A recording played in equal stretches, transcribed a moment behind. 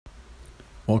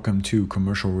Welcome to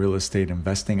Commercial Real Estate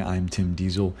Investing. I'm Tim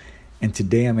Diesel, and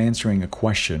today I'm answering a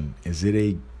question. Is it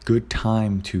a good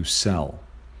time to sell?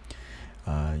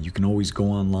 You can always go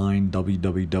online,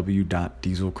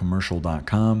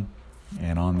 www.dieselcommercial.com,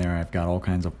 and on there I've got all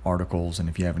kinds of articles, and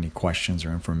if you have any questions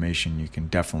or information, you can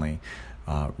definitely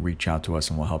reach out to us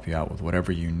and we'll help you out with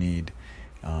whatever you need.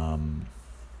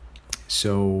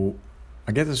 So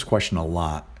I get this question a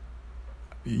lot,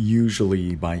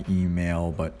 usually by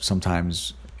email, but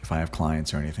sometimes if I have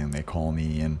clients or anything, they call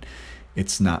me, and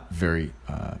it's not very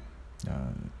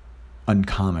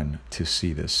uncommon to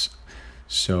see this.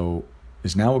 So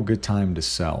is now a good time to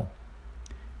sell?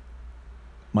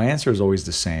 My answer is always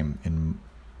the same in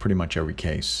pretty much every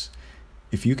case.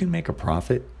 If you can make a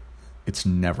profit, it's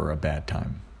never a bad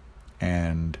time.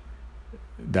 And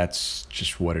that's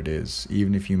just what it is.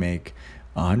 Even if you make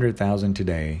 $100,000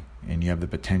 today and you have the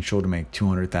potential to make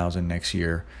 $200,000 next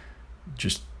year,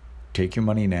 just take your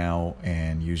money now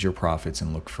and use your profits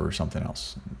and look for something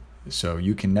else. So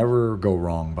you can never go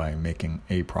wrong by making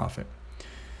a profit.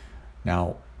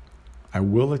 Now, I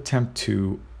will attempt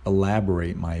to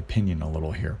elaborate my opinion a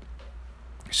little here.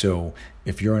 So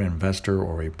if you're an investor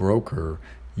or a broker,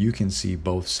 you can see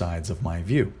both sides of my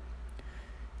view.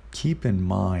 Keep in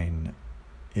mind,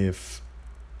 if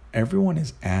everyone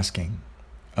is asking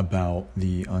about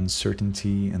the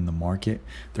uncertainty in the market,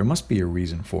 there must be a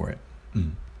reason for it.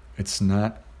 It's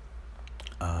not,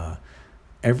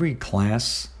 every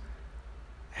class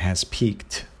has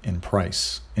peaked in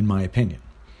price, in my opinion.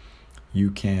 You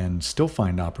can still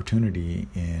find opportunity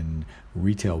in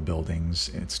retail buildings.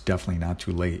 It's definitely not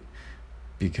too late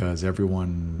because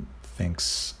everyone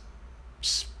thinks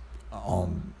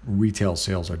retail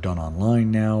sales are done online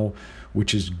now,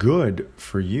 which is good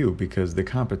for you because the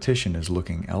competition is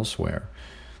looking elsewhere.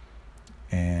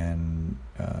 And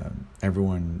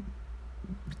everyone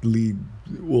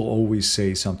will always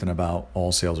say something about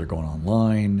all sales are going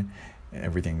online,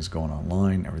 everything's going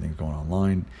online.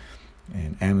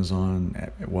 And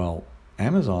Amazon,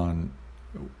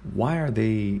 why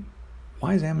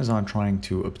is Amazon trying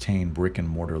to obtain brick and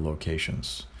mortar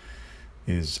locations?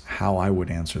 Is how I would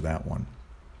answer that one.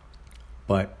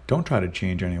 But don't try to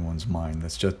change anyone's mind.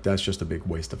 That's just a big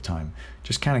waste of time.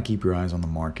 Just kind of keep your eyes on the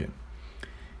market.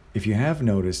 If you have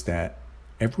noticed that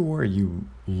everywhere you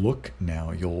look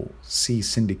now, you'll see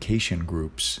syndication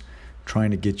groups trying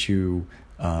to get you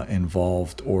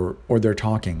involved, or they're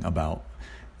talking about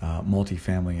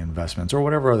multifamily investments or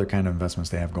whatever other kind of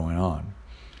investments they have going on.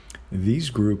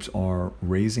 These groups are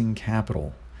raising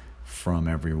capital from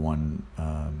everyone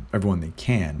they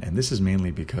can, and this is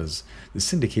mainly because the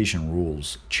syndication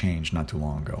rules changed not too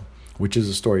long ago, which is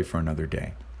a story for another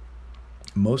day.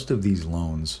 Most of these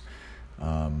loans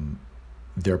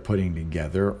they're putting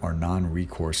together are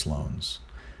non-recourse loans,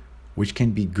 which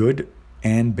can be good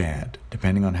and bad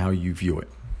depending on how you view it.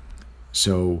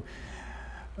 So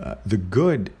the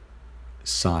good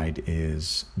side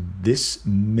is this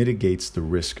mitigates the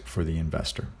risk for the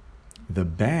investor. The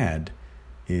bad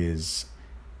is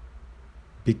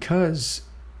because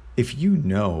if you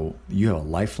know you have a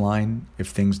lifeline, if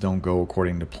things don't go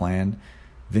according to plan,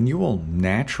 then you will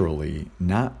naturally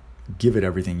not give it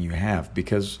everything you have,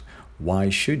 because why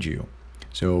should you?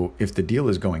 So if the deal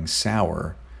is going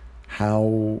sour,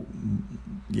 you're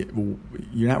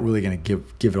not really going to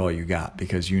give it all you got,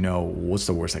 because you know what's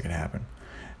the worst that could happen.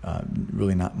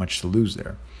 Really not much to lose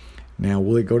there. Now,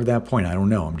 will it go to that point? I don't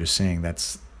know. I'm just saying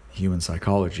that's human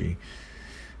psychology.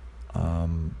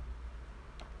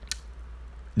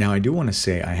 Now, I do want to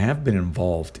say I have been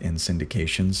involved in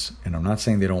syndications, and I'm not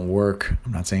saying they don't work.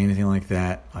 I'm not saying anything like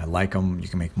that. I like them. You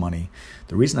can make money.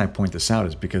 The reason I point this out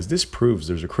is because this proves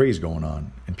there's a craze going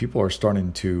on, and people are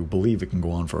starting to believe it can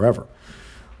go on forever,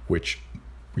 which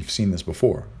we've seen this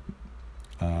before.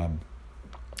 I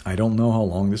don't know how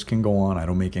long this can go on. I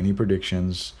don't make any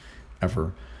predictions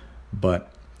ever,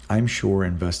 but I'm sure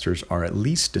investors are at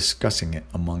least discussing it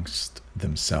amongst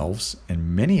themselves,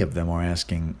 and many of them are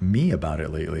asking me about it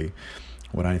lately,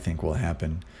 what I think will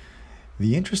happen.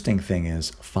 The interesting thing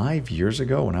is, 5 years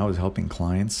ago when I was helping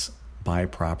clients buy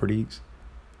properties,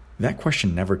 that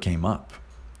question never came up,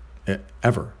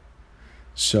 ever.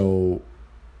 So,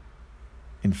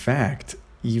 in fact,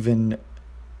 even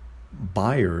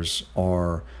buyers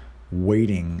are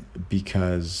waiting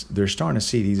because they're starting to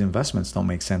see these investments don't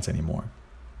make sense anymore.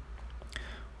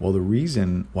 Well, the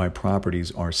reason why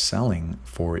properties are selling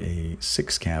for a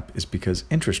 6 cap is because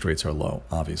interest rates are low,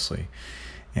 obviously.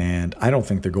 And I don't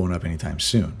think they're going up anytime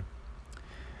soon.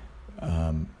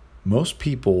 Most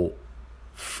people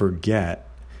forget,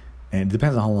 and it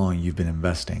depends on how long you've been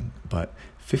investing, but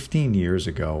 15 years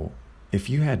ago, if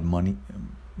you had money,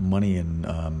 money in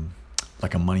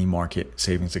like a money market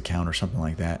savings account or something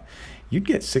like that, you'd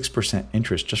get 6%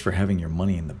 interest just for having your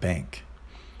money in the bank.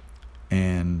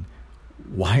 And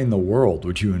why in the world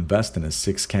would you invest in a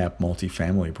 6-cap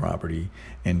multifamily property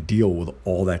and deal with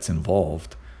all that's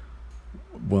involved?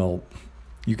 Well,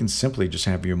 you can simply just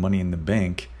have your money in the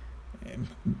bank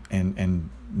and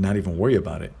not even worry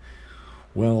about it.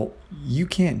 Well, you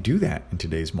can't do that in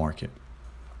today's market.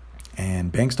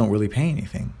 And banks don't really pay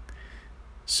anything.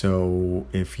 So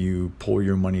if you pull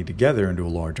your money together into a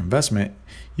large investment,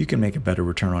 you can make a better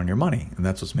return on your money. And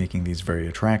that's what's making these very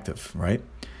attractive, right?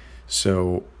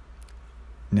 So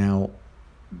now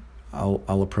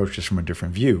I'll approach this from a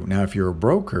different view. Now, if you're a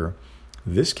broker,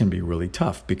 this can be really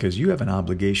tough because you have an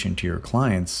obligation to your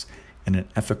clients and an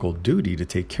ethical duty to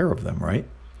take care of them, right?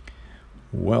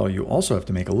 Well, you also have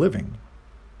to make a living.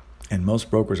 And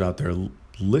most brokers out there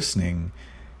listening,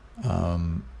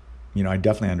 I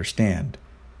definitely understand.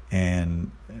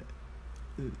 And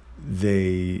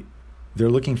they're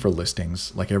looking for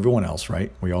listings like everyone else,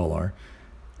 right? We all are.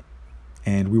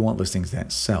 And we want listings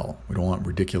that sell. We don't want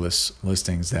ridiculous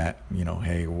listings that,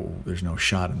 hey, well, there's no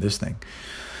shot in this thing.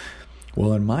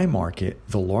 Well, in my market,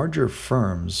 the larger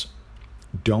firms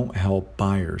don't help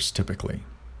buyers typically.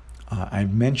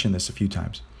 I've mentioned this a few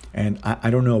times. And I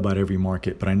don't know about every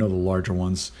market, but I know the larger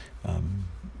ones.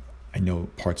 I know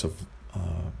parts of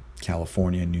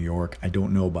California, New York. I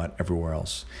don't know about everywhere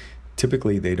else.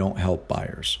 Typically, they don't help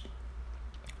buyers.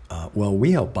 Well,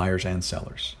 we help buyers and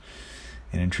sellers.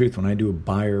 And in truth, when I do a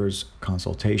buyer's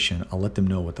consultation, I'll let them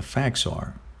know what the facts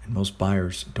are. And most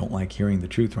buyers don't like hearing the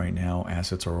truth right now.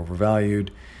 Assets are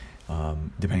overvalued,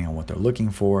 depending on what they're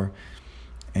looking for.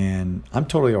 And I'm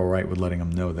totally all right with letting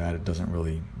them know that. It doesn't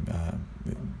really,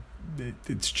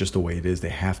 it's just the way it is. They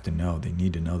have to know. They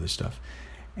need to know this stuff.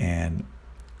 And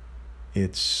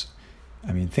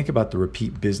think about the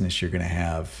repeat business you're going to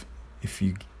have if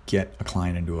you get a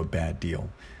client into a bad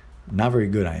deal. Not very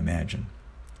good, I imagine.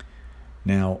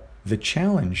 Now, the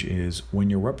challenge is when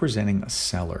you're representing a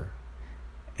seller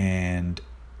and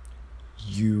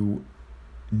you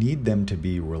need them to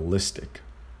be realistic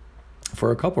for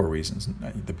a couple of reasons.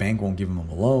 The bank won't give them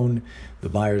a loan. The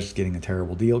buyer's getting a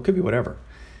terrible deal. It could be whatever.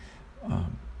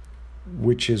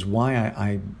 Which is why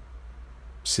I'm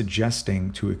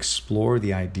suggesting to explore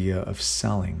the idea of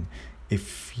selling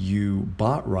if you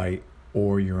bought right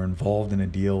or you're involved in a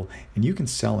deal and you can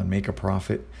sell and make a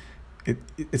profit.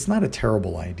 It's not a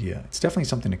terrible idea. It's definitely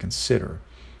something to consider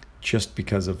just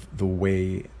because of the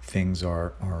way things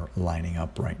are lining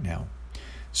up right now.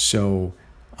 So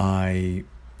I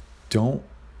don't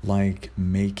like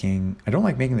making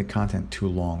the content too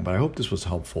long, but I hope this was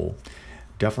helpful.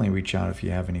 Definitely reach out if you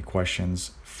have any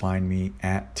questions. Find me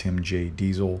at Tim J.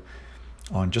 Diesel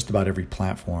on just about every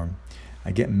platform.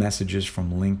 I get messages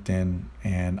from LinkedIn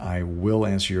and I will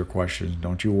answer your questions.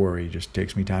 Don't you worry. It just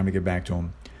takes me time to get back to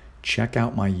them. Check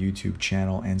out my YouTube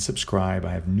channel and subscribe.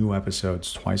 I have new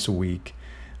episodes twice a week.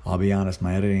 I'll be honest,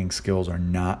 my editing skills are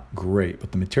not great,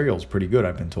 but the material is pretty good,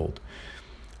 I've been told.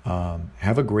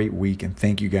 Have a great week, and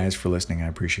thank you guys for listening. I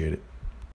appreciate it.